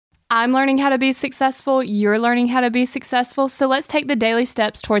I'm learning how to be successful. You're learning how to be successful. So let's take the daily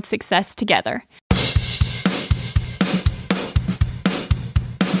steps towards success together.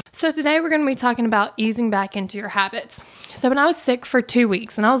 So today we're going to be talking about easing back into your habits. So when I was sick for 2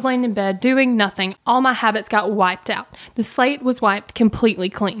 weeks and I was laying in bed doing nothing, all my habits got wiped out. The slate was wiped completely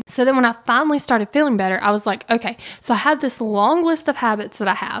clean. So then when I finally started feeling better, I was like, okay, so I have this long list of habits that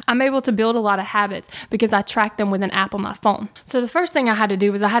I have. I'm able to build a lot of habits because I track them with an app on my phone. So the first thing I had to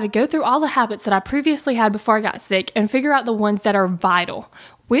do was I had to go through all the habits that I previously had before I got sick and figure out the ones that are vital.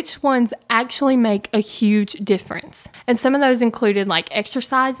 Which ones actually make a huge difference? And some of those included like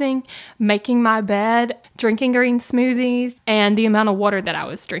exercising, making my bed, drinking green smoothies, and the amount of water that I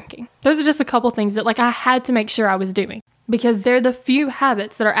was drinking. Those are just a couple things that I had to make sure I was doing because they're the few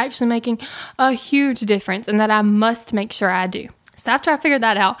habits that are actually making a huge difference and that I must make sure I do. So after I figured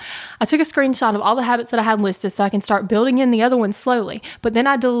that out, I took a screenshot of all the habits that I had listed so I can start building in the other ones slowly, but then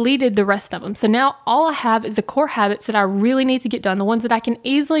I deleted the rest of them. So now all I have is the core habits that I really need to get done, the ones that I can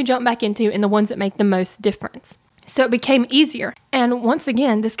easily jump back into and the ones that make the most difference. So it became easier. And once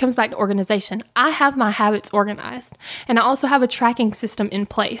again, this comes back to organization. I have my habits organized and I also have a tracking system in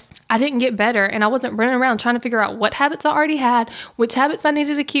place. I didn't get better and I wasn't running around trying to figure out what habits I already had, which habits I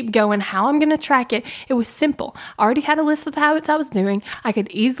needed to keep going, how I'm going to track it. It was simple. I already had a list of the habits I was doing. I could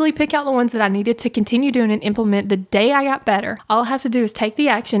easily pick out the ones that I needed to continue doing and implement the day I got better. All I have to do is take the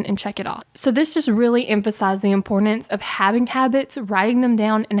action and check it off. So this just really emphasized the importance of having habits, writing them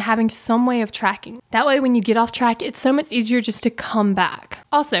down, and having some way of tracking. That way, when you get off track, it's so much easier just to come back.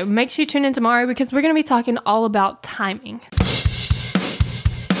 Also, make sure you tune in tomorrow because we're going to be talking all about timing.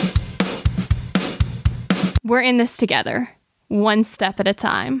 We're in this together, one step at a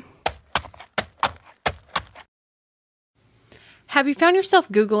time. Have you found yourself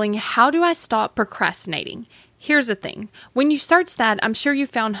Googling, how do I stop procrastinating? Here's the thing. When you search that, I'm sure you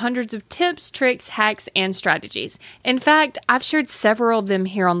found hundreds of tips, tricks, hacks, and strategies. In fact, I've shared several of them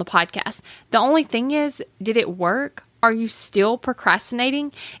here on the podcast. The only thing is, did it work? Are you still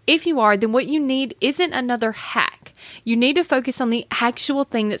procrastinating? If you are, then what you need isn't another hack. You need to focus on the actual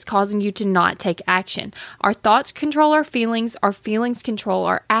thing that's causing you to not take action. Our thoughts control our feelings control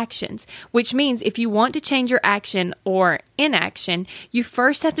our actions, which means if you want to change your action or inaction, you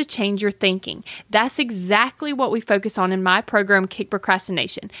first have to change your thinking. That's exactly what we focus on in my program, Kick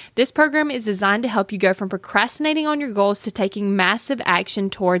Procrastination. This program is designed to help you go from procrastinating on your goals to taking massive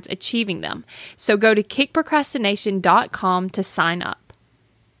action towards achieving them. So go to kickprocrastination.com to sign up.